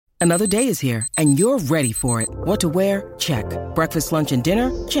Another day is here, and you're ready for it. What to wear? Check. Breakfast, lunch, and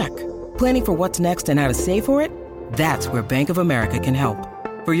dinner? Check. Planning for what's next and how to save for it? That's where Bank of America can help.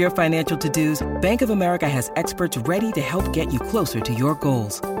 For your financial to-dos, Bank of America has experts ready to help get you closer to your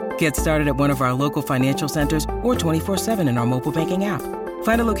goals. Get started at one of our local financial centers or 24/7 in our mobile banking app.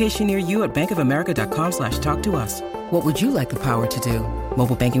 Find a location near you at bankofamerica.com/talktous. What would you like the power to do?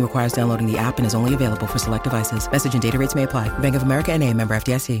 Mobile banking requires downloading the app and is only available for select devices. Message and data rates may apply. Bank of America N.A., member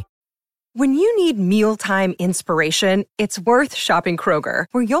FDIC. When you need mealtime inspiration, it's worth shopping Kroger,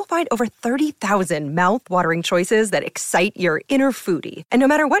 where you'll find over 30,000 mouth-watering choices that excite your inner foodie. And no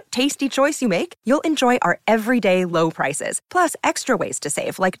matter what tasty choice you make, you'll enjoy our everyday low prices, plus extra ways to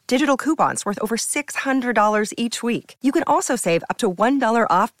save, like digital coupons worth over $600 each week. You can also save up to $1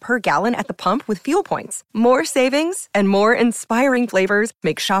 off per gallon at the pump with fuel points. More savings and more inspiring flavors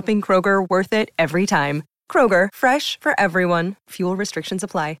make shopping Kroger worth it every time. Kroger, fresh for everyone. Fuel restrictions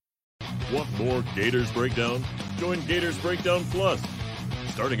apply. Want more Gators Breakdown? Join Gators Breakdown Plus.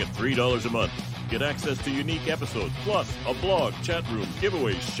 Starting at $3 a month, get access to unique episodes, plus a blog, chat room,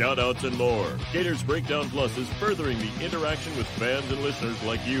 giveaways, shout-outs, and more. Gators Breakdown Plus is furthering the interaction with fans and listeners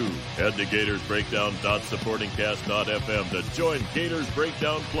like you. Head to gatorsbreakdown.supportingcast.fm to join Gators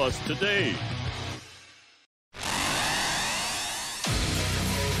Breakdown Plus today.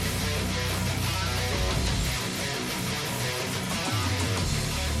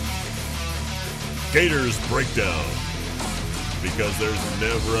 Gators Breakdown, because there's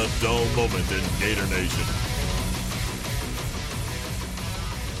never a dull moment in Gator Nation.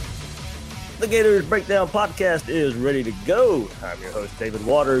 The Gators Breakdown podcast is ready to go. I'm your host, David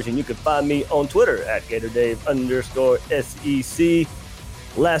Waters, and you can find me on Twitter at GatorDave_SEC.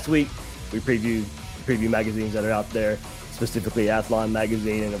 Last week, we previewed magazines that are out there, specifically Athlon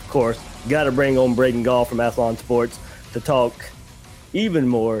magazine, and of course, got to bring on Braden Gall from Athlon Sports to talk even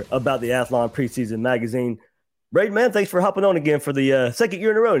more about the Athlon preseason magazine. Braden, man, thanks for hopping on again for the second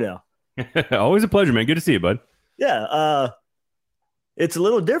year in a row now. Always a pleasure, man. Good to see you, bud. Yeah, it's a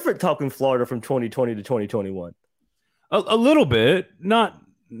little different talking Florida from 2020 to 2021. A little bit, not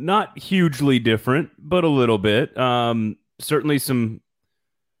hugely different, but a little bit. Certainly some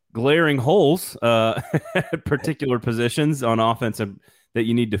glaring holes at particular positions on offense that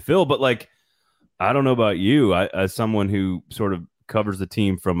you need to fill. But like, I don't know about you, as someone who sort of covers the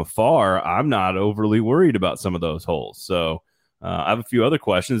team from afar, I'm not overly worried about some of those holes. So I have a few other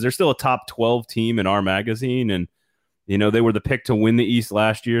questions. They're still a top 12 team in our magazine, and you know they were the pick to win the East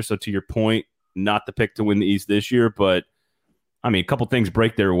last year. So to your point, not the pick to win the East this year, but I mean, a couple things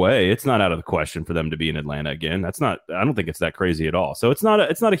break their way. It's not out of the question for them to be in Atlanta again. I don't think it's that crazy at all. So it's not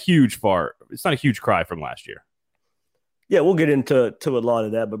a huge cry from last year. Yeah, we'll get into a lot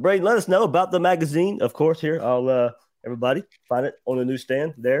of that. But Braden, let us know about the magazine. Of course, here I'll everybody find it on the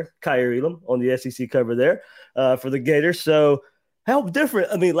newsstand there. Kyer Elam on the SEC cover there for the Gators. So how different?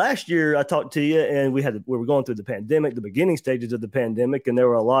 I mean, last year I talked to you, and we were going through the pandemic, the beginning stages of the pandemic, and there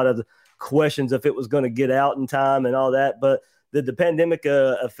were a lot of questions if it was going to get out in time and all that. But did the pandemic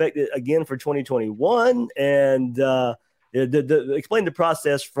affect it again for 2021? And explain the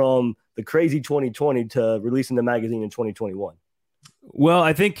process from the crazy 2020 to releasing the magazine in 2021. Well,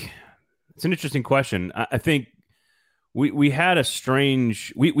 I think it's an interesting question. I think we had a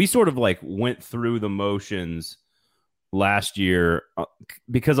strange, we sort of like went through the motions last year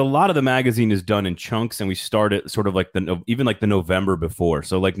because a lot of the magazine is done in chunks, and we started sort of like the November before.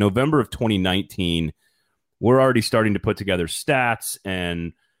 So like November of 2019, we're already starting to put together stats,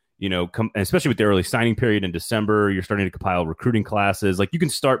 and you know, especially with the early signing period in December, you're starting to compile recruiting classes. Like you can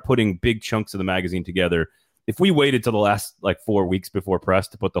start putting big chunks of the magazine together. If we waited till the last like 4 weeks before press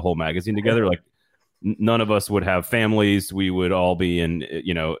to put the whole magazine together, like none of us would have families. We would all be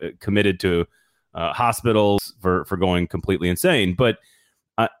committed to hospitals for going completely insane. But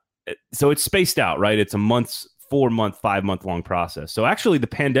so it's spaced out, right? It's a 4-month, 5-month long process. So actually the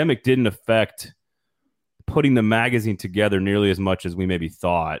pandemic didn't affect putting the magazine together nearly as much as we maybe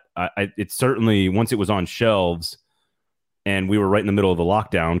thought. It certainly, once it was on shelves and we were right in the middle of the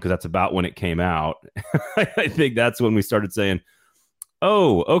lockdown, because that's about when it came out, I think that's when we started saying,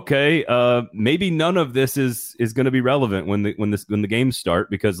 oh, okay, maybe none of this is going to be relevant when the games start,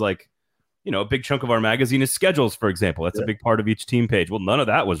 because like, you know, a big chunk of our magazine is schedules, for example. That's a big part of each team page. Well, none of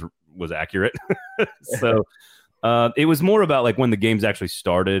that was accurate. So it was more about like when the games actually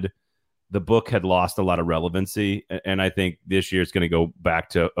started, the book had lost a lot of relevancy. And I think this year it's going to go back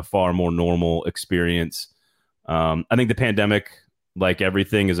to a far more normal experience. I think the pandemic, like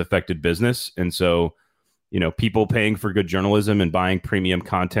everything, has affected business. And so, you know, people paying for good journalism and buying premium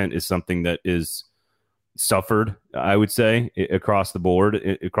content is something that is suffered, I would say, across the board,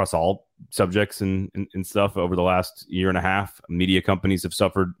 across all subjects and stuff over the last year and a half. Media companies have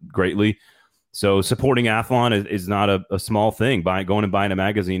suffered greatly. So supporting Athlon is not a small thing. Going and buying a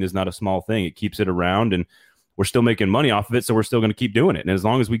magazine is not a small thing. It keeps it around, and we're still making money off of it, so we're still going to keep doing it. And as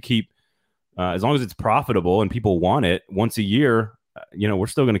long as we keep, as long as it's profitable and people want it once a year, we're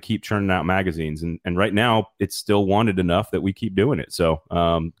still going to keep churning out magazines. And right now, it's still wanted enough that we keep doing it. So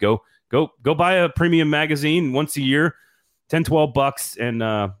go buy a premium magazine once a year, $10-12,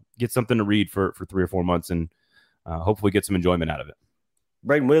 and get something to read for 3 or 4 months, and hopefully get some enjoyment out of it.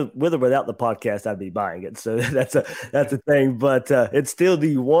 Braden, with or without the podcast, I'd be buying it. So that's a thing. But it's still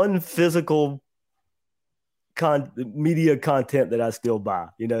the one physical media content that I still buy.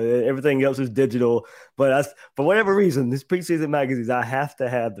 Everything else is digital. But for whatever reason, this preseason magazines, I have to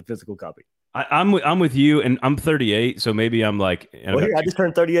have the physical copy. I'm with you, and I'm 38, so maybe I'm like. I just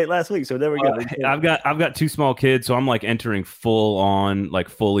turned 38 last week, so there we go. I've got 2 small kids, so I'm like entering full on, like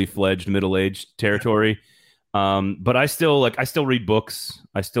fully fledged middle aged territory. But I still read books.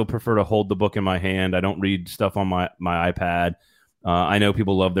 I still prefer to hold the book in my hand. I don't read stuff on my iPad. I know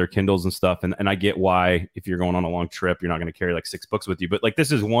people love their Kindles and stuff, and I get why if you're going on a long trip, you're not going to carry like 6 books with you. But like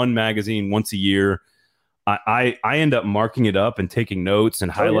this is one magazine once a year. I end up marking it up and taking notes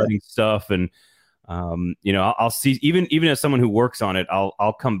and highlighting stuff, and I'll see even as someone who works on it,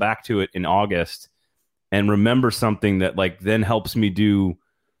 I'll come back to it in August and remember something that like then helps me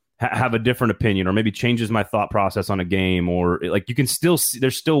have a different opinion, or maybe changes my thought process on a game, or like you can still see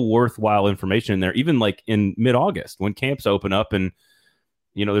there's still worthwhile information in there, even like in mid-August when camps open up and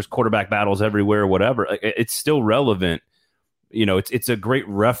there's quarterback battles everywhere, whatever. It's still relevant. It's a great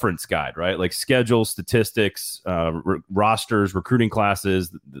reference guide, right? Like schedules, statistics, rosters, recruiting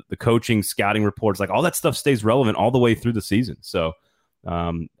classes, the coaching, scouting reports, like all that stuff stays relevant all the way through the season. So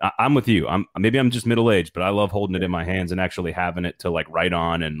I'm with you. Maybe I'm just middle-aged, but I love holding it in my hands and actually having it to like write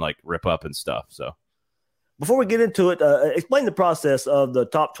on and like rip up and stuff. So before we get into it, explain the process of the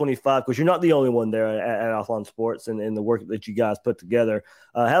top 25, because you're not the only one there at Athlon Sports and the work that you guys put together.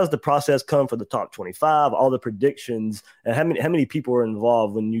 How does the process come for the top 25, all the predictions, and how many people were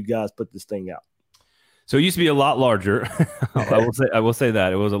involved when you guys put this thing out? So it used to be a lot larger. I will say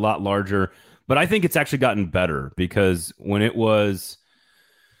that it was a lot larger, but I think it's actually gotten better, because when it was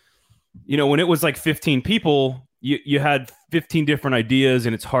like 15 people, you had 15 different ideas,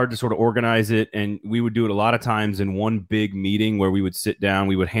 and it's hard to sort of organize it. And we would do it a lot of times in one big meeting where we would sit down,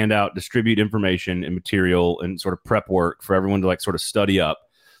 we would distribute information and material and sort of prep work for everyone to like sort of study up.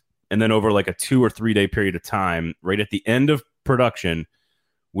 And then over like a 2 or 3 day period of time, right at the end of production,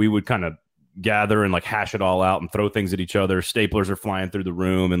 we would kind of gather and like hash it all out and throw things at each other. Staplers are flying through the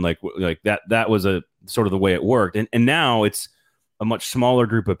room, and like that was a sort of the way it worked. And now it's a much smaller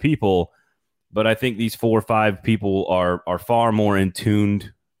group of people, but I think these 4 or 5 people are far more in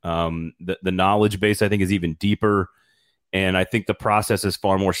tuned. The knowledge base, I think, is even deeper. And I think the process is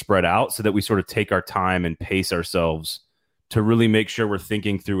far more spread out, so that we sort of take our time and pace ourselves to really make sure we're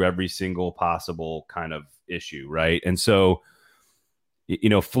thinking through every single possible kind of issue, right? And so,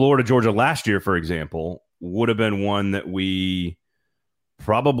 Florida, Georgia last year, for example, would have been one that we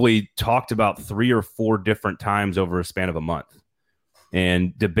probably talked about 3 or 4 different times over a span of a month,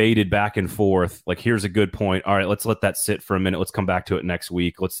 and debated back and forth. Like, here's a good point. All right, let's let that sit for a minute. Let's come back to it next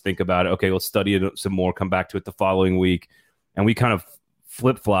week. Let's think about it. Okay, let's study it some more, come back to it the following week. And we kind of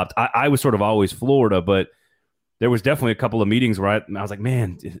flip-flopped. I was sort of always Florida, but there was definitely a couple of meetings where I was like,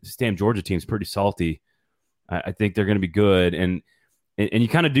 man, this damn Georgia team's pretty salty. I think they're going to be good. And you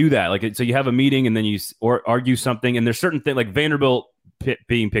kind of do that. Like, so you have a meeting and then you argue something, and there's certain things like Vanderbilt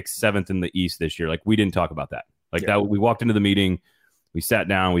being picked 7th in the East this year. Like, we didn't talk about that. Like that, we walked into the meeting, we sat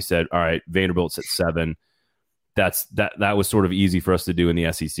down, we said, all right, Vanderbilt's at 7. That was sort of easy for us to do in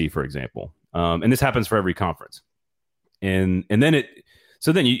the SEC, for example. And this happens for every conference. And then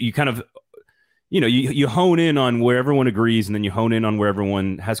you kind of, you hone in on where everyone agrees, and then you hone in on where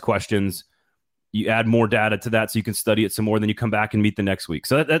everyone has questions. You add more data to that so you can study it some more. Then you come back and meet the next week.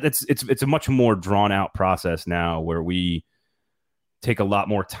 So it's a much more drawn out process now, where we take a lot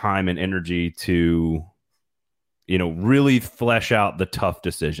more time and energy to, really flesh out the tough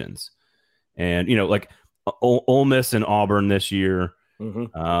decisions. And, like Ole Miss and Auburn this year.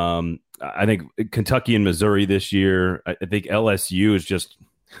 Mm-hmm. I think Kentucky and Missouri this year. I think LSU is just,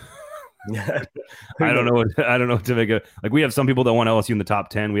 I don't know what to make of. Like, we have some people that want LSU in the top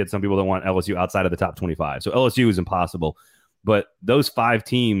 10. We had some people that want LSU outside of the top 25. So LSU is impossible. But those 5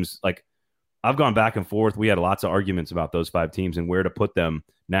 teams, like, I've gone back and forth. We had lots of arguments about those 5 teams and where to put them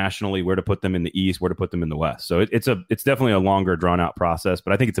nationally, where to put them in the East, where to put them in the West. So it's definitely a longer, drawn out process,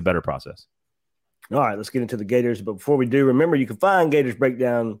 but I think it's a better process. All right, let's get into the Gators. But before we do, remember you can find Gators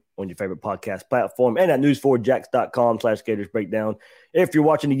Breakdown on your favorite podcast platform and at news4jax.com/Gators Breakdown. If you're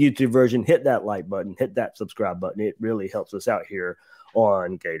watching the YouTube version, hit that like button, hit that subscribe button. It really helps us out here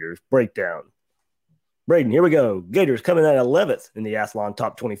on Gators Breakdown. Braden, here we go. Gators coming at 11th in the Athlon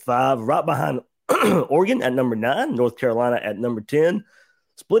Top 25, right behind Oregon at number 9, North Carolina at number 10.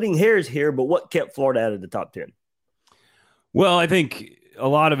 Splitting hairs here, but what kept Florida out of the top 10? Well, I think a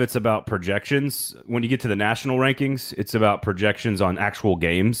lot of it's about projections. When you get to the national rankings, it's about projections on actual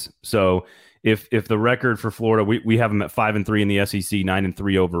games. So if the record for Florida, we have them at 5-3 in the SEC,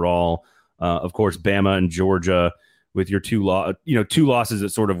 9-3 overall. Of course, Bama and Georgia with your two losses that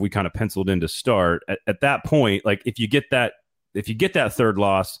sort of we kind of penciled in to start. At that point, like if you get that third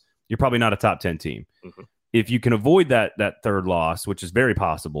loss, you're probably not a top 10 team. Mm-hmm. If you can avoid that third loss, which is very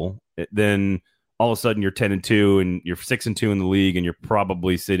possible, then all of a sudden you're 10-2 and you're 6-2 in the league, and you're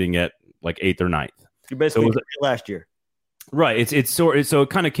probably sitting at like 8th or 9th. You're basically last year, right? So it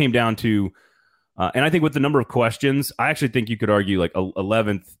kind of came down to, and I think with the number of questions, I actually think you could argue like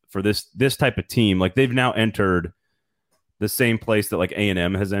 11th for this type of team. Like they've now entered the same place that like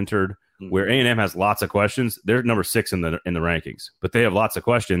A&M has entered, where A&M has lots of questions. They're number 6 in the rankings, but they have lots of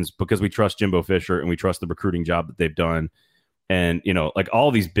questions because we trust Jimbo Fisher and we trust the recruiting job that they've done. And, like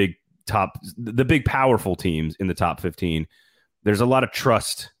all these the big powerful teams in the top 15, there's a lot of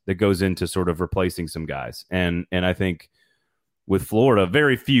trust that goes into sort of replacing some guys. And I think with Florida,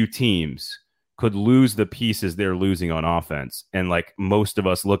 very few teams could lose the pieces they're losing on offense. And like most of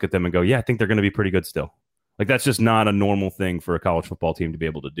us look at them and go, yeah, I think they're going to be pretty good still. Like that's just not a normal thing for a college football team to be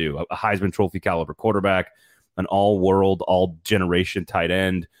able to do. A Heisman Trophy caliber quarterback, an all-world, all-generation tight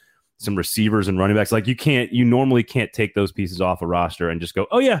end, some receivers and running backs. Like you normally can't take those pieces off a roster and just go,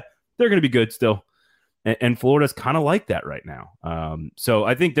 oh yeah, they're going to be good still. And Florida's kind of like that right now. So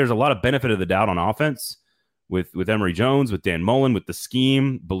I think there's a lot of benefit of the doubt on offense with Emory Jones, with Dan Mullen, with the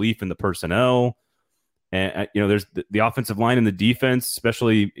scheme, belief in the personnel. And, there's the offensive line and the defense,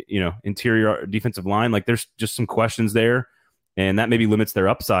 especially, interior defensive line. Like there's just some questions there, and that maybe limits their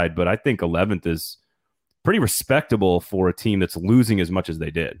upside. But I think 11th is pretty respectable for a team that's losing as much as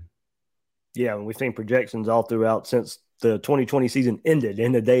they did. Yeah, and we've seen projections all throughout since the 2020 season ended,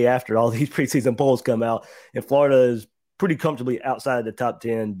 and the day after all these preseason polls come out, and Florida is pretty comfortably outside the top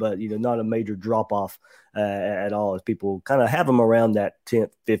 10, but not a major drop off at all, as people kind of have them around that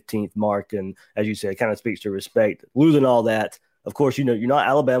 10th, 15th mark. And as you said, it kind of speaks to respect. Losing all that, of course, you're not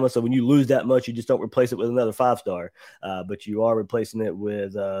Alabama, so when you lose that much, you just don't replace it with another 5-star, but you are replacing it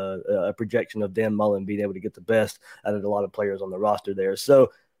with a projection of Dan Mullen being able to get the best out of a lot of players on the roster there.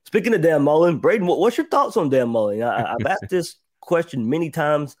 So speaking of Dan Mullen, Braden, what's your thoughts on Dan Mullen? I've asked this question many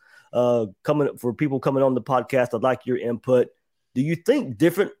times. For people coming on the podcast, I'd like your input. Do you think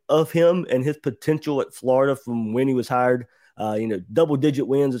different of him and his potential at Florida from when he was hired? Double-digit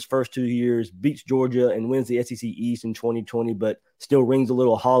wins his first 2 years, beats Georgia and wins the SEC East in 2020, but still rings a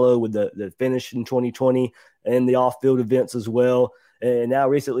little hollow with the finish in 2020 and the off-field events as well. And now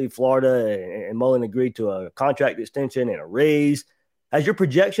recently Florida and Mullen agreed to a contract extension and a raise. Has your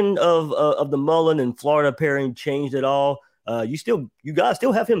projection of the Mullen and Florida pairing changed at all? You guys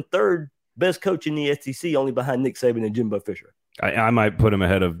still have him third best coach in the SEC, only behind Nick Saban and Jimbo Fisher. I might put him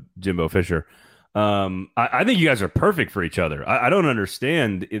ahead of Jimbo Fisher. I think you guys are perfect for each other. I don't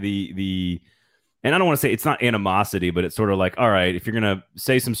understand the and I don't want to say it's not animosity, but it's sort of like, all right, if you're going to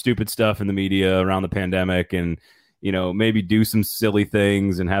say some stupid stuff in the media around the pandemic and, maybe do some silly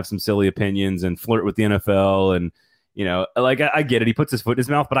things and have some silly opinions and flirt with the NFL and, I get it. He puts his foot in his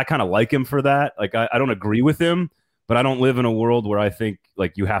mouth, but I kind of like him for that. Like, I don't agree with him, but I don't live in a world where I think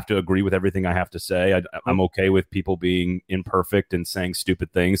like you have to agree with everything I have to say. I'm okay with people being imperfect and saying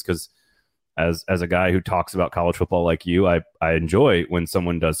stupid things because as a guy who talks about college football like you, I enjoy when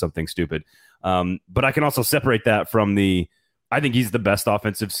someone does something stupid. But I can also separate that from I think he's the best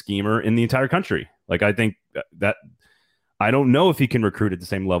offensive schemer in the entire country. Like, I think that I don't know if he can recruit at the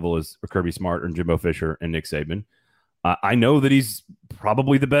same level as Kirby Smart or Jimbo Fisher and Nick Saban. I know that he's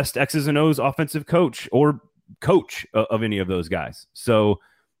probably the best X's and O's offensive coach or coach of any of those guys. So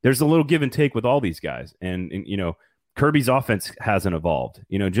there's a little give and take with all these guys. And Kirby's offense hasn't evolved.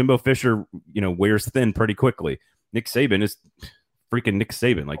 Jimbo Fisher, wears thin pretty quickly. Nick Saban is freaking Nick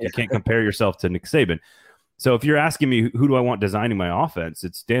Saban. Like, you can't compare yourself to Nick Saban. So if you're asking me who do I want designing my offense,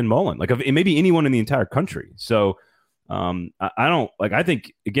 it's Dan Mullen. Like, maybe anyone in the entire country. So I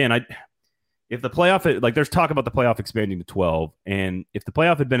think, again, if the playoff, there's talk about the playoff expanding to 12, and if the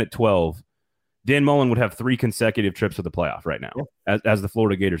playoff had been at 12, Dan Mullen would have 3 consecutive trips to the playoff right now as the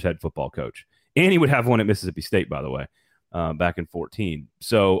Florida Gators head football coach. And he would have one at Mississippi State, by the way, back in 2014.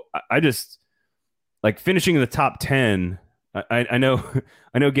 So like finishing in the top 10. I know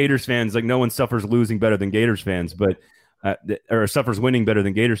I know Gators fans, like no one suffers losing better than Gators fans, but or suffers winning better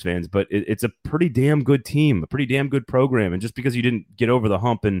than Gators fans, but it's a pretty damn good team, a pretty damn good program. And just because you didn't get over the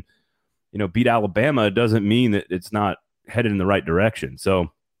hump and, beat Alabama doesn't mean that it's not headed in the right direction.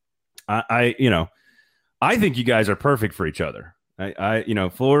 So I think you guys are perfect for each other.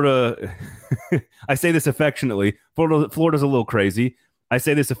 Florida, I say this affectionately, Florida's a little crazy. I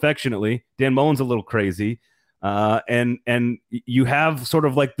say this affectionately. Dan Mullen's a little crazy. And you have sort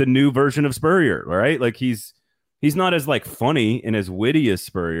of like the new version of Spurrier, right? Like he's not as like funny and as witty as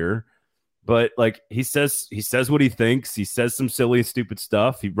Spurrier, but like he says what he thinks. He says some silly and stupid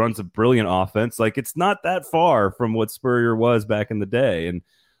stuff. He runs a brilliant offense. Like it's not that far from what Spurrier was back in the day.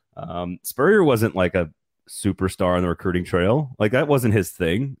 And Spurrier wasn't like a superstar on the recruiting trail. Like that wasn't his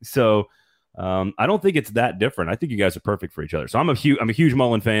thing. So I don't think it's that different. I think you guys are perfect for each other. So I'm a huge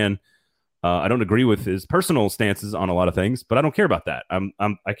Mullen fan. I don't agree with his personal stances on a lot of things, but I don't care about that.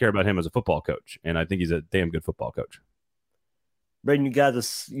 I care about him as a football coach, and I think he's a damn good football coach. Braden,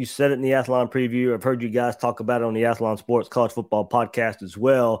 you said it in the Athlon preview. I've heard you guys talk about it on the Athlon Sports College Football Podcast as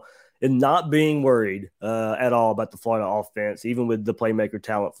well, and not being worried at all about the Florida offense, even with the playmaker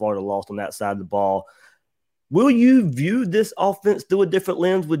talent Florida lost on that side of the ball. Will you view this offense through a different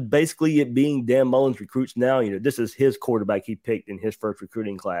lens with basically it being Dan Mullen's recruits now? This is his quarterback he picked in his first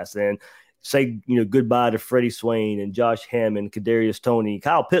recruiting class. And say, goodbye to Freddie Swain and Josh Hammond, Kadarius Toney.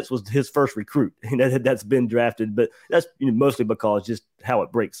 Kyle Pitts was his first recruit. That's been drafted, but that's mostly because just how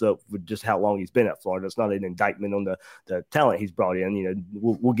it breaks up with just how long he's been at Florida. It's not an indictment on the talent he's brought in.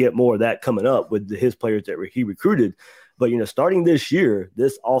 We'll get more of that coming up with his players that he recruited. But, starting this year,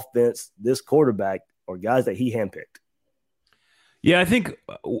 this offense, this quarterback are guys that he handpicked. Yeah, I think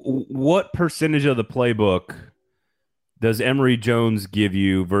what percentage of the playbook does Emory Jones give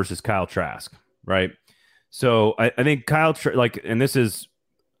you versus Kyle Trask, right? So I think Kyle, and this is,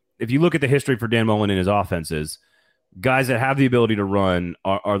 if you look at the history for Dan Mullen and his offenses, guys that have the ability to run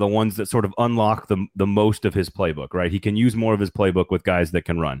are the ones that sort of unlock the most of his playbook, right? He can use more of his playbook with guys that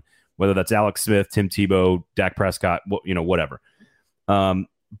can run, whether that's Alex Smith, Tim Tebow, Dak Prescott, whatever.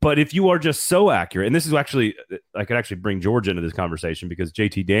 But if you are just so accurate, and this is actually, I could actually bring Georgia into this conversation because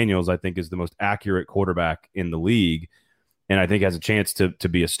JT Daniels, I think, is the most accurate quarterback in the league. And I think has a chance to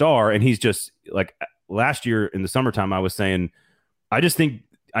be a star. And he's just like last year in the summertime, I was saying,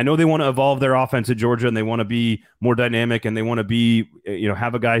 I know they want to evolve their offense at Georgia and they want to be more dynamic and they want to be,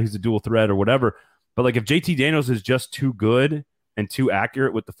 have a guy who's a dual threat or whatever. But like if JT Daniels is just too good and too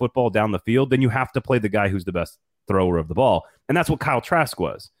accurate with the football down the field, then you have to play the guy who's the best thrower of the ball. And that's what Kyle Trask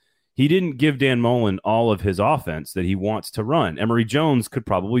was. He didn't give Dan Mullen all of his offense that he wants to run. Emory Jones could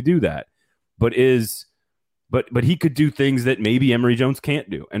probably do that, but he could do things that maybe Emory Jones can't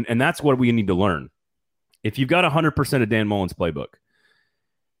do. And that's what we need to learn. If you've got 100% of Dan Mullen's playbook,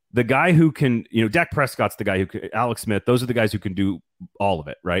 the guy who can, Dak Prescott's the guy who can, Alex Smith, those are the guys who can do all of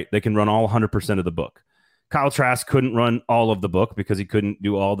it, right? They can run all 100% of the book. Kyle Trask couldn't run all of the book because he couldn't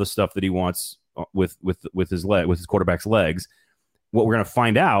do all the stuff that he wants with his quarterback's legs. What we're going to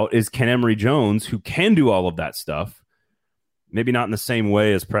find out is can Emory Jones, who can do all of that stuff, maybe not in the same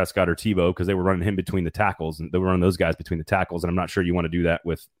way as Prescott or Tebow because they were running him between the tackles and they were running those guys between the tackles. And I'm not sure you want to do that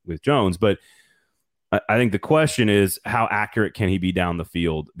with Jones, but I think the question is how accurate can he be down the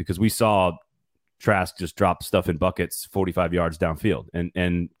field? Because we saw Trask just drop stuff in buckets 45 yards downfield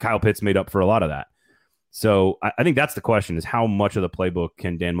and Kyle Pitts made up for a lot of that. So I think that's the question is how much of the playbook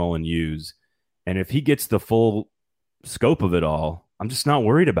can Dan Mullen use? And if he gets the full scope of it all, I'm just not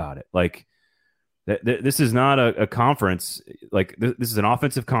worried about it. Like, this is not a conference. Like this is an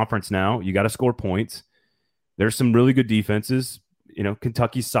offensive conference now. You got to score points. There's some really good defenses.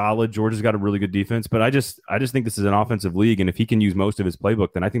 Kentucky's solid. Georgia's got a really good defense. But I just think this is an offensive league. And if he can use most of his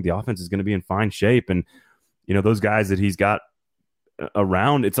playbook, then I think the offense is going to be in fine shape. And, those guys that he's got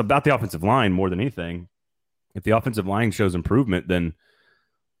around, it's about the offensive line more than anything. If the offensive line shows improvement, then,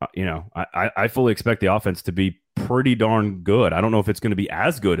 I fully expect the offense to be pretty darn good. I don't know if it's going to be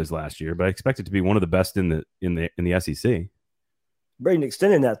as good as last year, but I expect it to be one of the best in the SEC. Braden,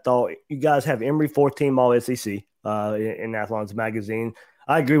 extending that thought, you guys have Emory 4th-team All-SEC in Athlon's magazine.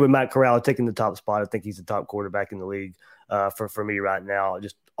 I agree with Matt Corral taking the top spot. I think he's the top quarterback in the league for me right now.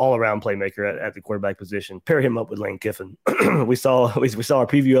 Just all-around playmaker at the quarterback position. Pair him up with Lane Kiffin. we saw our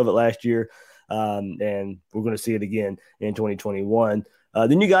preview of it last year, and we're going to see it again in 2021.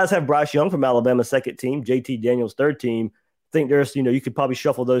 Then you guys have Bryce Young from Alabama, 2nd team, JT Daniels, 3rd team. I think there's, you could probably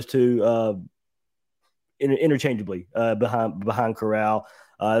shuffle those two interchangeably behind Corral.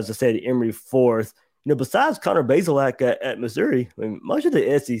 As I said, Emory 4th. besides Connor Bazelak at Missouri, I mean, much of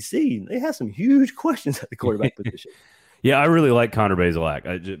the SEC, they have some huge questions at the quarterback position. Yeah, I really like Connor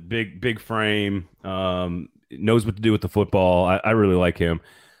Bazelak. Big frame, knows what to do with the football. I really like him.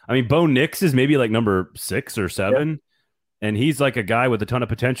 I mean, Bo Nix is maybe like number 6 or 7, yep. And he's like a guy with a ton of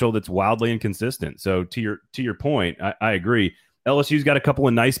potential that's wildly inconsistent. So to your point, I agree. LSU's got a couple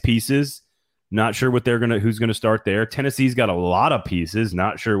of nice pieces. Not sure what who's gonna start there. Tennessee's got a lot of pieces.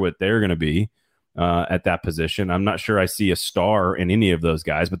 Not sure what they're gonna be at that position. I'm not sure I see a star in any of those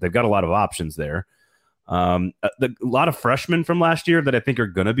guys, but they've got a lot of options there. A lot of freshmen from last year that I think are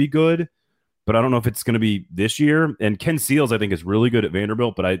gonna be good, but I don't know if it's gonna be this year. And Ken Seals, I think, is really good at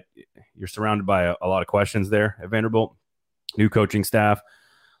Vanderbilt, but you're surrounded by a lot of questions there at Vanderbilt. New coaching staff.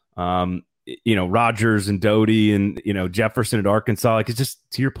 Rogers and Doty and, Jefferson at Arkansas. Like, it's just,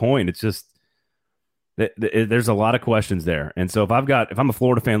 to your point, it's just, there's a lot of questions there. And so if I'm a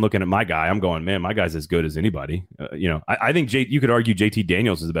Florida fan looking at my guy, I'm going, man, my guy's as good as anybody. I think you could argue JT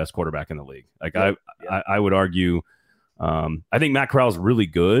Daniels is the best quarterback in the league. Like, yeah. I would argue, I think Matt Corral's really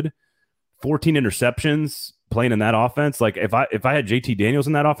good. 14 interceptions playing in that offense. Like, if I had JT Daniels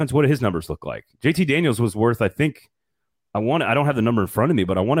in that offense, what do his numbers look like? JT Daniels was worth, I think, I don't have the number in front of me,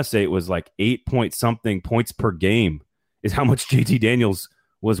 but I want to say it was like 8 point something points per game is how much JT Daniels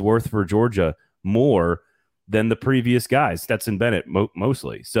was worth for Georgia, more than the previous guys, Stetson Bennett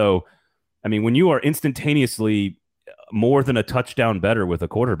mostly. So, I mean, when you are instantaneously more than a touchdown better with a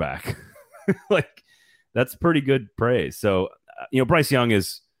quarterback, like, that's pretty good praise. So, Bryce Young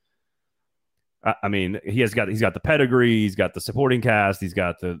is, I mean, he's got the pedigree, he's got the supporting cast, he's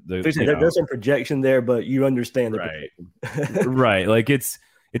got there's some projection there, but you understand the right, right? Like, it's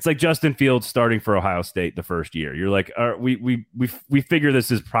like Justin Fields starting for Ohio State the first year. You're like, we figure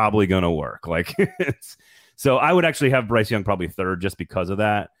this is probably going to work. Like, so I would actually have Bryce Young probably third just because of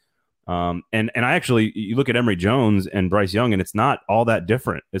that. And I actually, you look at Emory Jones and Bryce Young, and it's not all that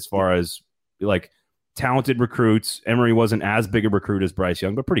different as far as like talented recruits. Emory wasn't as big a recruit as Bryce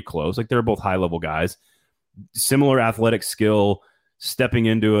Young, but pretty close. Like, they're both high-level guys. Similar athletic skill, stepping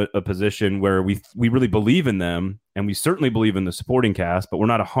into a position where we really believe in them, and we certainly believe in the supporting cast, but we're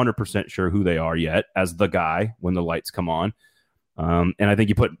not 100% sure who they are yet as the guy when the lights come on. And I think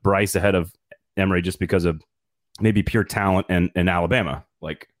you put Bryce ahead of Emory just because of maybe pure talent and Alabama.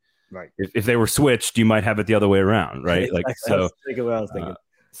 Like, right. If they were switched, you might have it the other way around, right? Like, so I was thinking.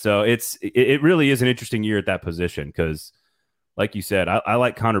 So it really is an interesting year at that position because, like you said, I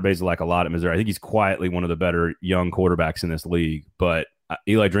like Connor Bazelak a lot at Missouri. I think he's quietly one of the better young quarterbacks in this league. But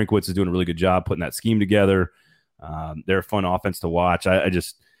Eli Drinkwitz is doing a really good job putting that scheme together. They're a fun offense to watch. I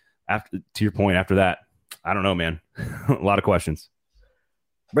just, to your point, after that, I don't know, man. A lot of questions.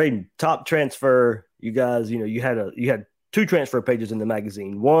 Braden, top transfer. You guys, you had 2 transfer pages in the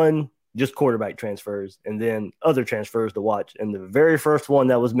magazine. One, just quarterback transfers, and then other transfers to watch. And the very first one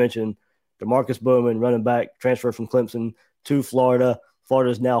that was mentioned, DeMarcus Bowman, running back, transfer from Clemson to Florida.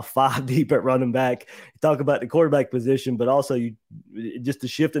 Florida's now 5 deep at running back. You talk about the quarterback position, but also just the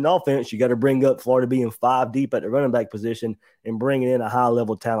shift in offense, you got to bring up Florida being 5 deep at the running back position and bringing in a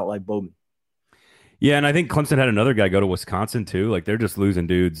high-level talent like Bowman. Yeah, and I think Clemson had another guy go to Wisconsin too. Like, they're just losing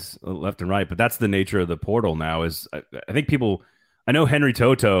dudes left and right, but that's the nature of the portal now. Is I think people – I know Henry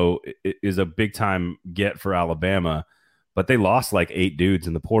Toto is a big-time get for Alabama, but they lost like 8 dudes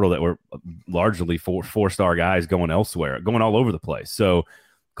in the portal that were largely four-star guys going elsewhere, going all over the place. So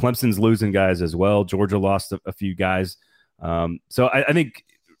Clemson's losing guys as well. Georgia lost a few guys. So I think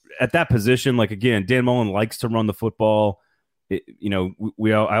at that position, like, again, Dan Mullen likes to run the football. I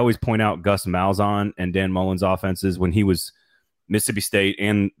always point out Gus Malzahn and Dan Mullen's offenses when he was Mississippi State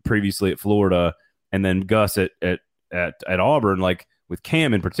and previously at Florida, and then Gus at Auburn, like with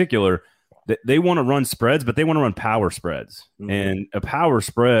Cam in particular, they want to run spreads, but they want to run power spreads. Mm-hmm. And a power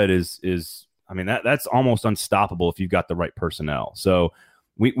spread is I mean, that's almost unstoppable if you've got the right personnel. So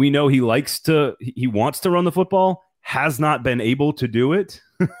we know he wants to run the football, has not been able to do it.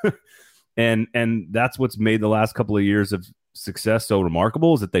 and that's what's made the last couple of years of success so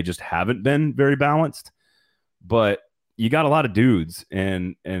remarkable, is that they just haven't been very balanced. But you got a lot of dudes,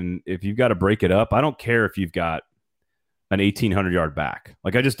 and if you've got to break it up, I don't care if you've got an 1,800-yard back.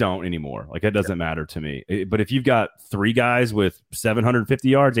 Like, I just don't anymore. Like, it doesn't matter to me. But if you've got 3 guys with 750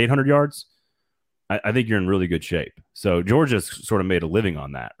 yards, 800 yards, I think you're in really good shape. So Georgia's sort of made a living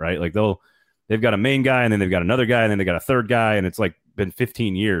on that, right? Like, they've got a main guy, and then they've got another guy, and then they got a third guy, and it's like been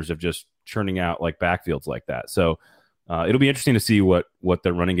 15 years of just churning out like backfields like that. So it'll be interesting to see what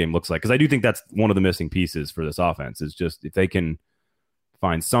their running game looks like, because I do think that's one of the missing pieces for this offense, is just if they can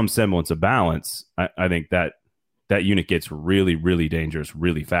find some semblance of balance, I think that unit gets really, really dangerous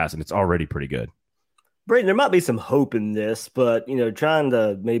really fast, and it's already pretty good. Braden, there might be some hope in this, but trying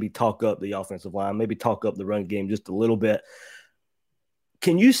to maybe talk up the offensive line, maybe talk up the run game just a little bit.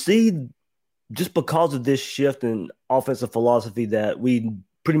 Can you see, just because of this shift in offensive philosophy that we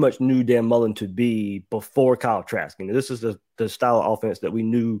pretty much knew Dan Mullen to be before Kyle Trask? This is the style of offense that we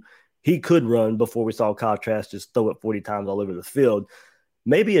knew he could run before we saw Kyle Trask just throw it 40 times all over the field.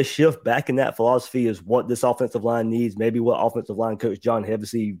 Maybe a shift back in that philosophy is what this offensive line needs. Maybe what offensive line coach John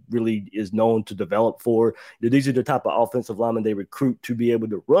Hevesy really is known to develop for. These are the type of offensive linemen they recruit to be able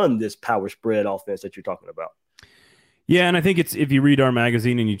to run this power spread offense that you're talking about. Yeah, and I think it's, if you read our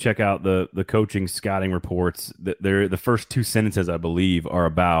magazine and you check out the coaching scouting reports, the first two sentences, I believe, are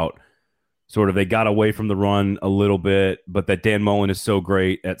about sort of they got away from the run a little bit, but that Dan Mullen is so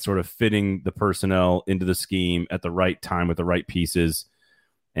great at sort of fitting the personnel into the scheme at the right time with the right pieces.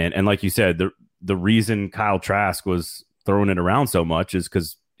 And like you said, the reason Kyle Trask was throwing it around so much is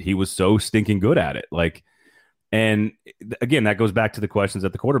because he was so stinking good at it. And again, that goes back to the questions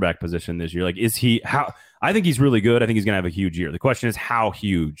at the quarterback position this year. I think he's really good. I think he's going to have a huge year. The question is how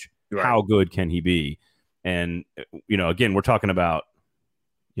huge, right? How good can he be? And, again, we're talking about,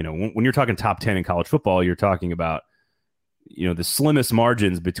 when you're talking top 10 in college football, you're talking about, the slimmest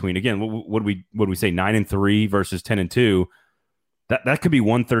margins between, again, what do we say, 9-3 versus 10-2. That could be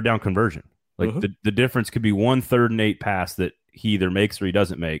 1 third down conversion. The difference could be 1 3rd and 8 pass that he either makes or he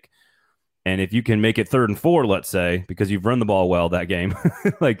doesn't make. And if you can make it 3rd and 4, let's say, because you've run the ball well that game,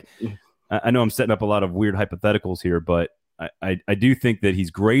 I know I'm setting up a lot of weird hypotheticals here, but I do think that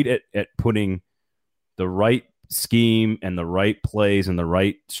he's great at putting the right scheme and the right plays and the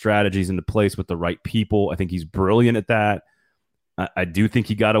right strategies into place with the right people. I think he's brilliant at that. I do think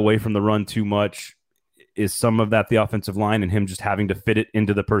he got away from the run too much. Is some of that the offensive line and him just having to fit it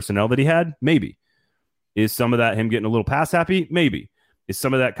into the personnel that he had? Maybe. Is some of that him getting a little pass happy? Maybe. Is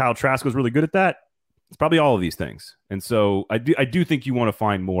some of that Kyle Trask was really good at that? It's probably all of these things. And so I do think you want to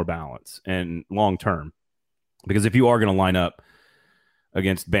find more balance and long term, because if you are going to line up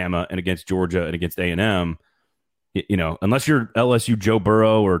against Bama and against Georgia and against A&M, unless you're LSU Joe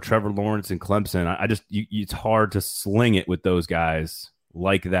Burrow or Trevor Lawrence and Clemson, it's hard to sling it with those guys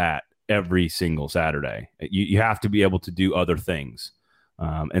like that every single Saturday. You have to be able to do other things.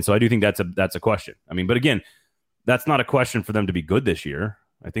 And so I do think that's a question. But again, that's not a question for them to be good this year.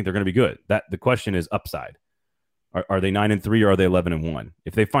 I think they're going to be good. The question is upside. Are they 9-3 or are they 11-1?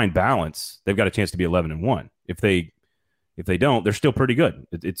 If they find balance, they've got a chance to be 11-1. If they don't, they're still pretty good.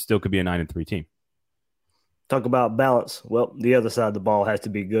 It still could be a 9-3 team. Talk about balance. Well, the other side of the ball has to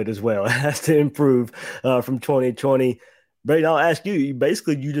be good as well. It has to improve from 2020. Braden, I'll ask you.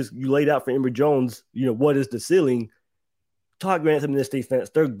 You laid out for Emory Jones. What is the ceiling? Todd Grantham in this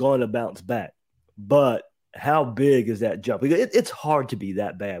defense, they're going to bounce back, but how big is that jump? It's hard to be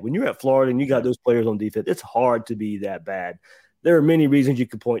that bad when you're at Florida and you got those players on defense. It's hard to be that bad. There are many reasons you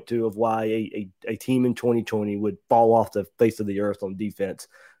could point to of why a team in 2020 would fall off the face of the earth on defense.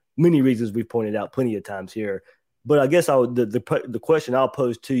 Many reasons we've pointed out plenty of times here. But I guess the question I'll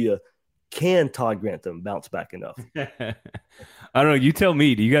pose to you: can Todd Grantham bounce back enough? I don't know. You tell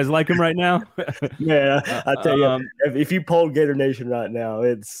me. Do you guys like him right now? Yeah, I tell you, if you poll Gator Nation right now,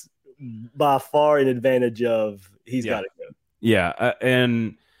 it's by far an advantage of he's got to go. Yeah,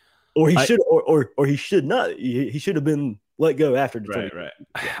 or he should not. He should have been let go after the right.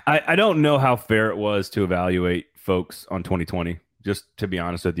 I don't know how fair it was to evaluate folks on 2020. Just to be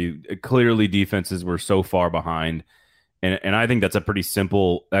honest with you, clearly defenses were so far behind. And I think that's a pretty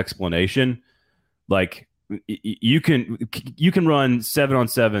simple explanation. You can run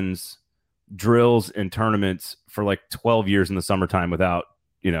 7-on-7s drills and tournaments for 12 years in the summertime without,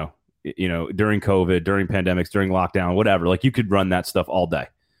 during COVID, during pandemics, during lockdown, whatever. You could run that stuff all day.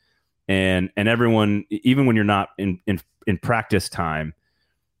 And everyone, even when you're not in practice time,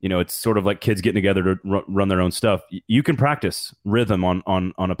 it's sort of like kids getting together to run their own stuff. You can practice rhythm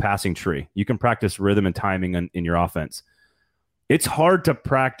on a passing tree. You can practice rhythm and timing in your offense. It's hard to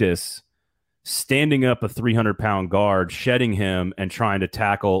practice standing up a 300-pound guard, shedding him, and trying to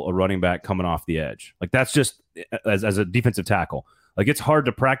tackle a running back coming off the edge. That's just as a defensive tackle. It's hard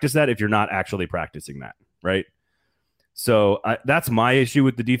to practice that if you're not actually practicing that, right? So that's my issue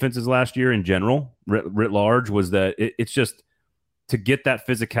with the defenses last year in general, writ large, was that it's just to get that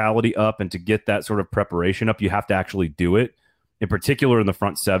physicality up and to get that sort of preparation up, you have to actually do it, in particular in the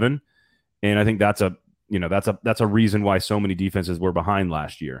front seven. And I think that's a reason why so many defenses were behind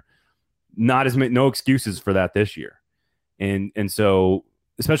last year. No excuses for that this year. And so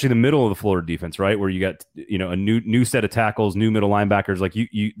especially the middle of the Florida defense, right, where you got a new set of tackles, new middle linebackers,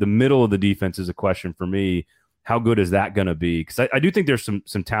 the middle of the defense is a question for me. How good is that going to be? Because I do think there's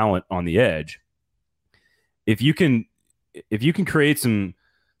some talent on the edge. if you can create some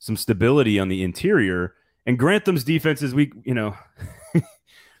stability on the interior, and Grantham's defense is weak,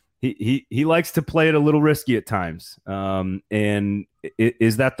 he likes to play it a little risky at times. And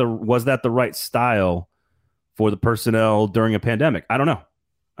was that the right style for the personnel during a pandemic? I don't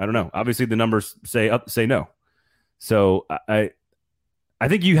know. Obviously, the numbers say no. So I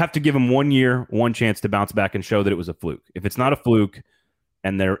think you have to give them 1 year, one chance to bounce back and show that it was a fluke. If it's not a fluke,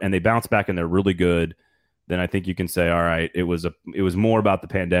 and they bounce back and they're really good, then I think you can say, all right, it was more about the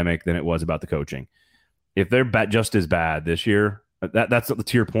pandemic than it was about the coaching. If they're just as bad this year, that's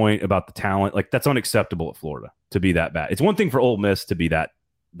to your point about the talent. Like, that's unacceptable at Florida to be that bad. It's one thing for Ole Miss to be that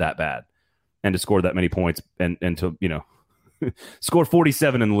bad and to score that many points and to score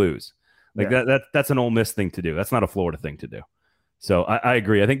 47 and lose. Like that's an Ole Miss thing to do. That's not a Florida thing to do. So I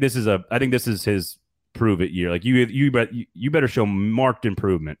agree. I think this is his prove it year. Like you better show marked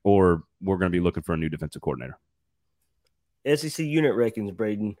improvement, or we're going to be looking for a new defensive coordinator. SEC unit rankings,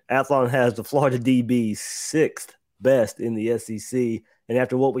 Braden. Athlon has the Florida DB 6th best in the SEC. And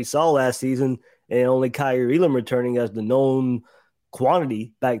after what we saw last season, and only Kyer Elam returning as the known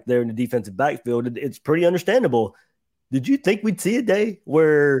quantity back there in the defensive backfield, it's pretty understandable. Did you think we'd see a day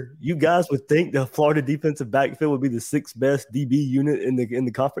where you guys would think the Florida defensive backfield would be the 6th best DB unit in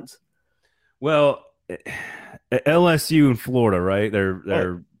the conference? Well, LSU and Florida, right?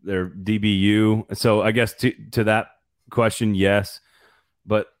 They're DBU. So I guess to that question, yes.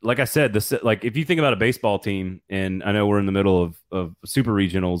 But like I said, if you think about a baseball team, and I know we're in the middle of super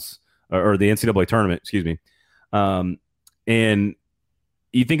regionals or the NCAA tournament, excuse me, and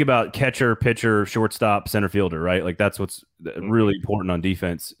you think about catcher, pitcher, shortstop, center fielder, right? Like that's what's really important on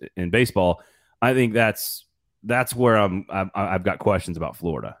defense in baseball. I think that's where I've got questions about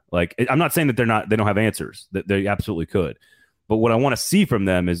Florida. Like, I'm not saying that they don't have answers, that they absolutely could. But what I want to see from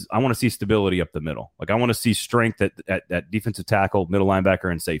them is I want to see stability up the middle. Like, I want to see strength at defensive tackle, middle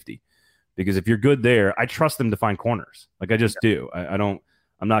linebacker, and safety. Because if you're good there, I trust them to find corners. Like, I just do. I'm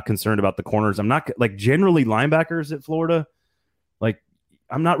not concerned about the corners. I'm not, like, generally linebackers at Florida, like,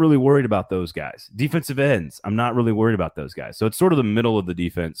 I'm not really worried about those guys. Defensive ends, I'm not really worried about those guys. So it's sort of the middle of the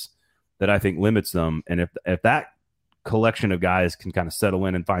defense that I think limits them. And if that collection of guys can kind of settle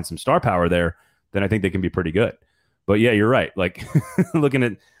in and find some star power there, then I think they can be pretty good. But yeah, you're right. Like looking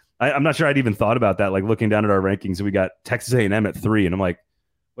at, I'm not sure I'd even thought about that. Like looking down at our rankings, we got Texas A&M at 3, and I'm like,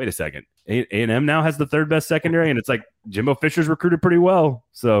 wait a second, A&M now has the 3rd best secondary, and it's like Jimbo Fisher's recruited pretty well.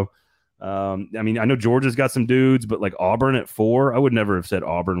 So, I mean, I know Georgia's got some dudes, but like Auburn at 4, I would never have said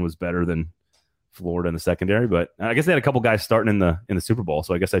Auburn was better than Florida in the secondary. But I guess they had a couple guys starting in the Super Bowl,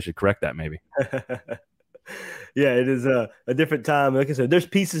 so I guess I should correct that maybe. Yeah, it is a different time. Like I said, there's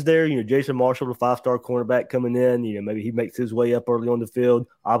pieces there. Jason Marshall, the 5-star cornerback coming in. Maybe he makes his way up early on the field,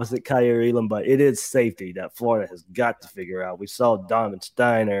 opposite Kyer Elam. But it is safety that Florida has got to figure out. We saw Donovan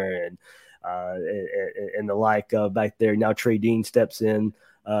Steiner and the like back there. Now Trey Dean steps in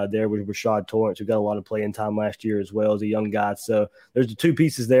there with Rashad Torrance, who got a lot of playing time last year as well as a young guy. So there's the 2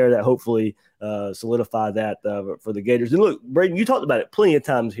 pieces there that hopefully solidify that for the Gators. And look, Braden, you talked about it plenty of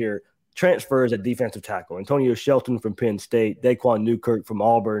times here. Transfers at defensive tackle. Antonio Shelton from Penn State, Daquan Newkirk from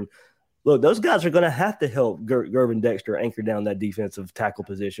Auburn. Look, those guys are going to have to help Gervin Dexter anchor down that defensive tackle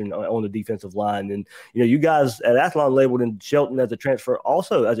position on the defensive line. And, you guys at Athlon labeled in Shelton as a transfer,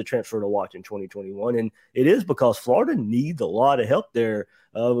 also as a transfer to watch in 2021. And it is because Florida needs a lot of help there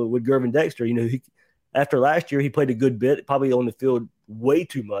with Gervin Dexter. After last year, he played a good bit, probably on the field way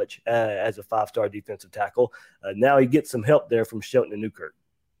too much as a 5-star defensive tackle. Now he gets some help there from Shelton and Newkirk.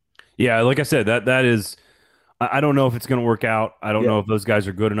 Yeah, like I said, that is – I don't know if it's going to work out. I don't know if those guys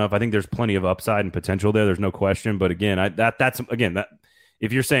are good enough. I think there's plenty of upside and potential there. There's no question. But again,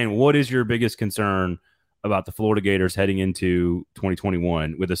 if you're saying what is your biggest concern about the Florida Gators heading into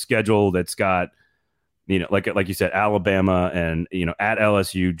 2021 with a schedule that's got, like you said, Alabama and, at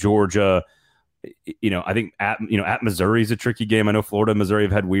LSU, Georgia, I think at Missouri is a tricky game. I know Florida and Missouri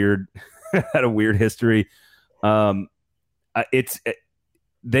have had a weird history.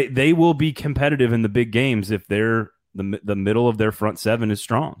 They will be competitive in the big games if they're the middle of their front 7 is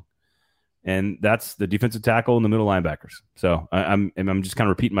strong, and that's the defensive tackle and the middle linebackers. So I'm just kind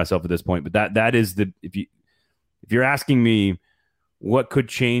of repeating myself at this point, but that is if you're asking me what could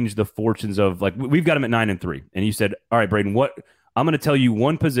change the fortunes of, like, we've got them at 9-3, and you said, all right, Braden, what I'm going to tell you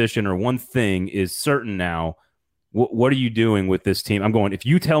one position or one thing is certain now. What are you doing with this team? I'm going, if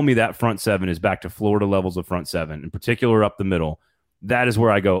you tell me that front 7 is back to Florida levels of front 7, in particular up the middle, that is where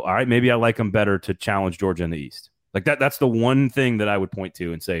I go, all right, maybe I like them better to challenge Georgia in the East. Like that's the one thing that I would point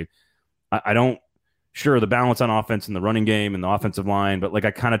to and say, I don't, sure, the balance on offense and the running game and the offensive line, but like I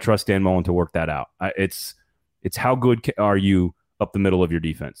kind of trust Dan Mullen to work that out. It's how good are you up the middle of your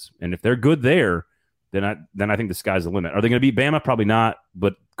defense? And if they're good there, then I think the sky's the limit. Are they going to beat Bama? Probably not.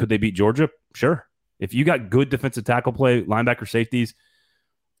 But could they beat Georgia? Sure. If you got good defensive tackle play, linebacker, safeties,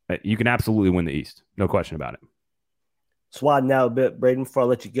 you can absolutely win the East. No question about it. Swatting out a bit, Braden, before I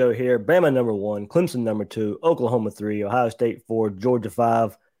let you go here. Bama number 1, Clemson number 2, Oklahoma 3, Ohio State 4, Georgia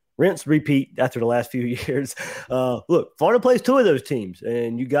 5. Rinse, repeat after the last few years. Look, Florida plays 2 of those teams,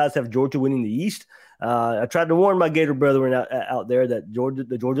 and you guys have Georgia winning the East. I tried to warn my Gator brethren out there that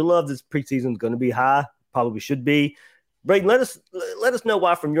the Georgia love this preseason is going to be high, probably should be. Braden, let us know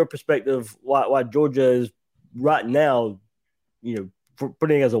why, from your perspective, why Georgia is right now,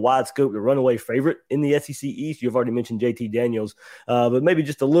 putting as a wide scope the runaway favorite in the SEC East. You've already mentioned JT Daniels, but maybe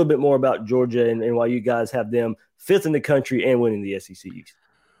just a little bit more about Georgia and why you guys have them 5th in the country and winning the SEC East.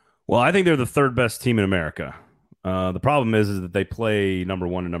 Well, I think they're the 3rd best team in America. The problem is that they play number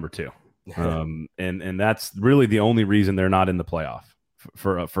 1 and number 2. And that's really the only reason they're not in the playoff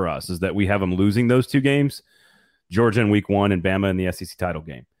for us, is that we have them losing those 2 games, Georgia in week 1 and Bama in the SEC title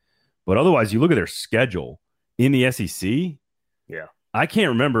game. But otherwise, you look at their schedule in the SEC. Yeah, I can't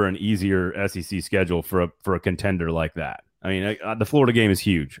remember an easier SEC schedule for a contender like that. I mean, the Florida game is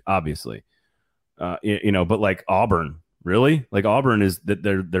huge, obviously, but like Auburn. Really? Like Auburn is that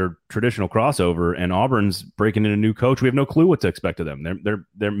their traditional crossover, and Auburn's breaking in a new coach. We have no clue what to expect of them.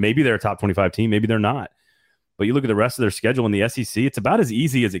 They're maybe they're a top 25 team, maybe they're not. But you look at the rest of their schedule in the SEC, it's about as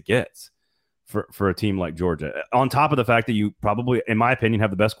easy as it gets for a team like Georgia. On top of the fact that you probably, in my opinion, have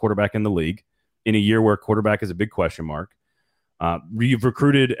the best quarterback in the league in a year where quarterback is a big question mark. You've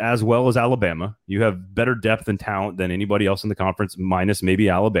recruited as well as Alabama. You have better depth and talent than anybody else in the conference, minus maybe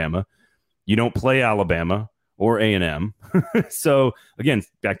Alabama. You don't play Alabama or A&M. So again,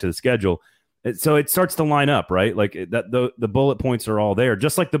 back to the schedule. So it starts to line up, right? Like that, the bullet points are all there,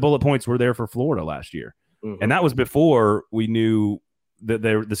 just like the bullet points were there for Florida last year. Mm-hmm. And that was before we knew that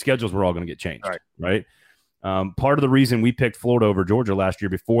the schedules were all going to get changed, right? Part of the reason we picked Florida over Georgia last year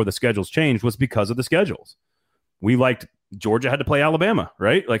before the schedules changed was because of the schedules. We liked Georgia had to play Alabama,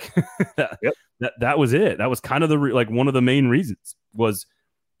 right? Like that was it. That was kind of one of the main reasons was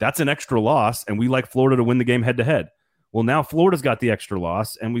that's an extra loss, and we like Florida to win the game head-to-head. Well, now Florida's got the extra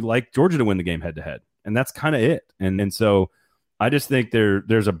loss, and we like Georgia to win the game head-to-head, and that's kind of it. And so I just think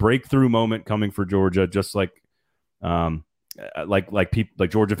there's a breakthrough moment coming for Georgia, just like people,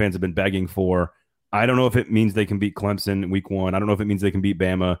 like Georgia fans have been begging for. I don't know if it means they can beat Clemson in week 1. I don't know if it means they can beat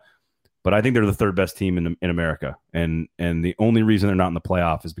Bama, but I think they're the 3rd best team in America, and the only reason they're not in the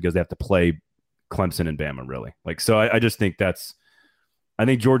playoff is because they have to play Clemson and Bama, really. So I just think I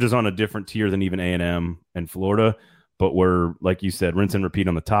think Georgia's on a different tier than even A&M and Florida, but we're, like you said, rinse and repeat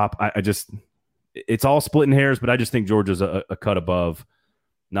on the top. It's all splitting hairs, but I just think Georgia's a cut above,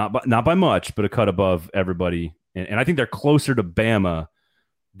 not by much, but a cut above everybody. And I think they're closer to Bama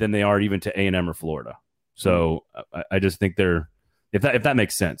than they are even to A&M or Florida. So I just think they're, if that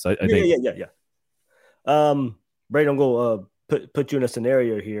makes sense. I think. Yeah. Braden, I'm going to put you in a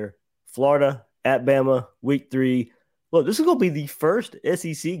scenario here. Florida at Bama, week 3. Look, this is going to be the first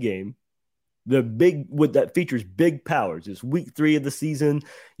SEC game that features big powers. It's week 3 of the season.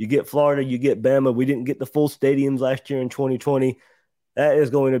 You get Florida, you get Bama. We didn't get the full stadiums last year in 2020. That is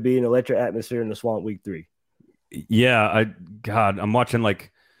going to be an electric atmosphere in the Swamp week 3. Yeah, I'm watching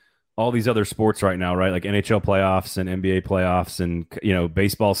like all these other sports right now, right? Like NHL playoffs and NBA playoffs and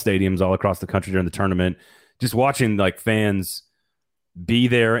baseball stadiums all across the country during the tournament. Just watching like fans be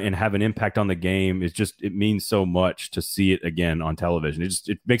there and have an impact on the game is just, it means so much to see it again on television.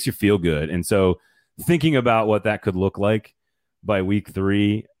 It makes you feel good. And so thinking about what that could look like by week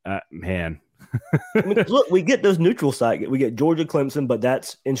 3, man. I mean, look, we get those neutral site. We get Georgia, Clemson, but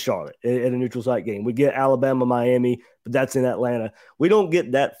that's in Charlotte at a neutral site game. We get Alabama, Miami, but that's in Atlanta. We don't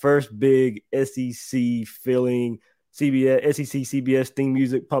get that first big SEC feeling. SEC CBS theme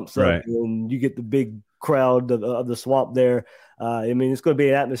music pumps up, and you get the big crowd of the Swamp there. I mean, it's going to be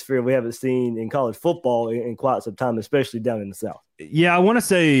an atmosphere we haven't seen in college football in quite some time, especially down in the South. Yeah, I want to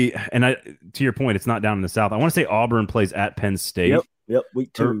say, and to your point, it's not down in the South. I want to say Auburn plays at Penn State. Yep,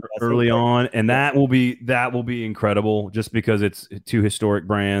 week 2 early on, and that will be incredible just because it's 2 historic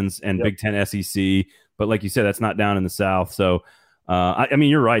brands and Big Ten SEC. But like you said, that's not down in the South. So, I mean,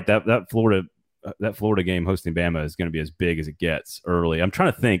 you're right. That Florida game hosting Bama is going to be as big as it gets early. I'm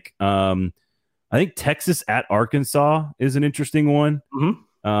trying to think. I think Texas at Arkansas is an interesting one.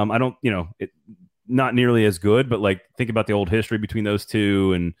 Mm-hmm. I don't, not nearly as good, but like think about the old history between those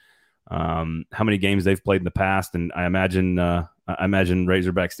two and how many games they've played in the past. And I imagine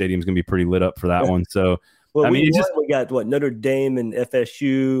Razorback Stadium is going to be pretty lit up for that one. So Well, we got Notre Dame and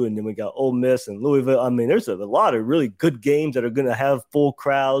FSU, and then we got Ole Miss and Louisville. I mean, there's a lot of really good games that are going to have full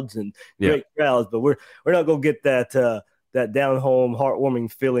crowds and great crowds, but we're not going to get that down home, heartwarming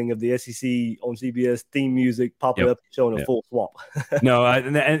feeling of the SEC on CBS theme music popping up, showing a full swamp. No,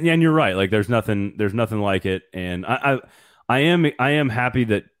 and you're right. Like there's nothing like it, and I am happy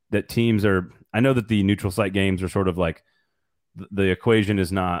that teams are. I know that the neutral site games are sort of like the equation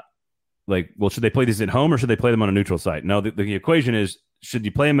is not. Like, well, should they play these at home or should they play them on a neutral site? No, the equation is, should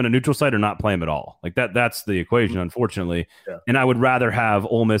you play them in a neutral site or not play them at all? Like that's the equation, unfortunately. Yeah. And I would rather have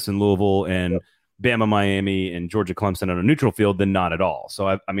Ole Miss and Louisville and Bama, Miami, and Georgia, Clemson on a neutral field than not at all.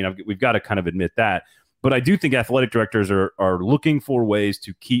 So, we've got to kind of admit that. But I do think athletic directors are looking for ways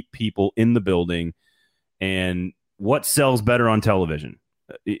to keep people in the building. And what sells better on television?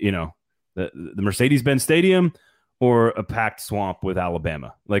 The Mercedes-Benz Stadium or a packed swamp with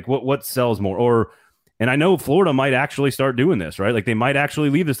Alabama? Like what sells more? And I know Florida might actually start doing this, right? Like they might actually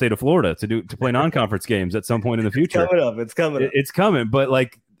leave the state of Florida to play non-conference games at some point in the future. It's coming up. It's coming. But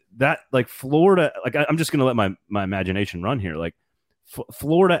like that, like Florida, like I'm just going to let my imagination run here. Like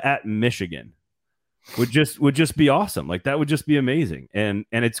Florida at Michigan would just be awesome. Like that would just be amazing. And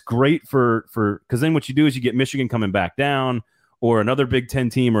it's great for because then what you do is you get Michigan coming back down, or another Big Ten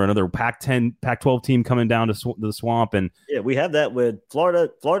team, or another Pac-12 team coming down to the swamp. And we have that with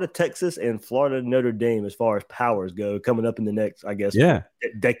Florida, Texas, and Florida Notre Dame as far as powers go, coming up in the next, I guess,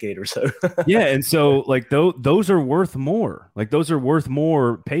 decade or so. And so like those are worth more. Like those are worth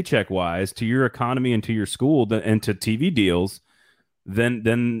more paycheck wise to your economy and to your school and to TV deals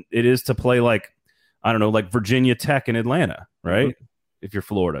than it is to play like, I don't know, like Virginia Tech in Atlanta, right? Mm-hmm. If you're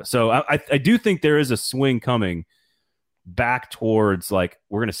Florida. So I do think there is a swing coming back towards like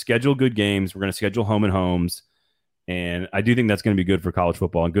we're going to schedule good games, we're going to schedule home and homes, and I do think that's going to be good for college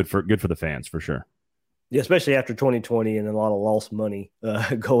football and good for the fans for sure. Yeah, especially after 2020 and a lot of lost money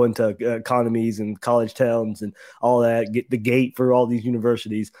going to economies and college towns and all that. Get the gate for all these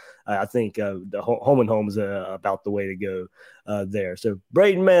universities. I think the home and home is about the way to go there. So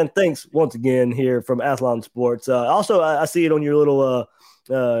Braden, man, thanks once again here from Athlon Sports. Also, I see it on your little.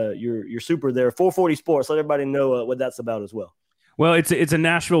 Your super there, 440 Sports. Let everybody know what that's about as well. Well, it's a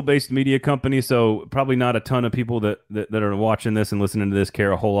Nashville-based media company, so probably not a ton of people that are watching this and listening to this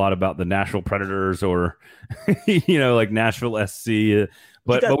care a whole lot about the Nashville Predators or like Nashville SC.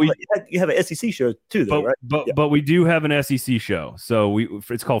 But you have an SEC show too, though, right? But we do have an SEC show, so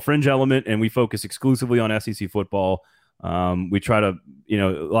it's called Fringe Element, and we focus exclusively on SEC football. We try to a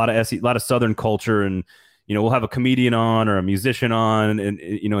lot of Southern culture and. We'll have a comedian on or a musician on, and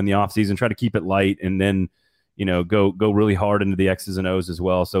in the off season, try to keep it light, and then go really hard into the X's and O's as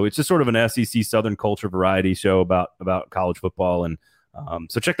well. So it's just sort of an SEC Southern culture variety show about college football, and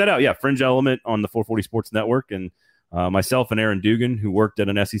so check that out. Yeah, Fringe Element on the 440 Sports Network, and myself and Erin Dugan, who worked at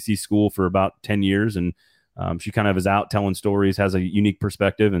an SEC school for about 10 years, and she kind of is out telling stories, has a unique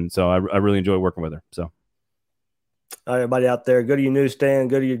perspective, and so I really enjoy working with her. So. All right, everybody out there, go to your newsstand,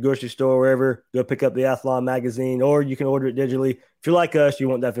 go to your grocery store, wherever, go pick up the Athlon magazine, or you can order it digitally. If you're like us, you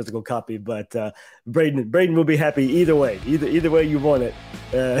want that physical copy, but Braden will be happy either way. Either way you want it,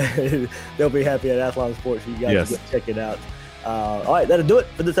 they'll be happy at Athlon Sports. You guys go check it out. All right, that'll do it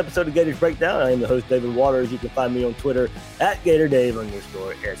for this episode of Gators Breakdown. I am the host, David Waters. You can find me on Twitter at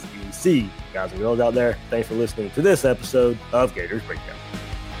GatorDave_SEC. Guys and girls out there, thanks for listening to this episode of Gators Breakdown.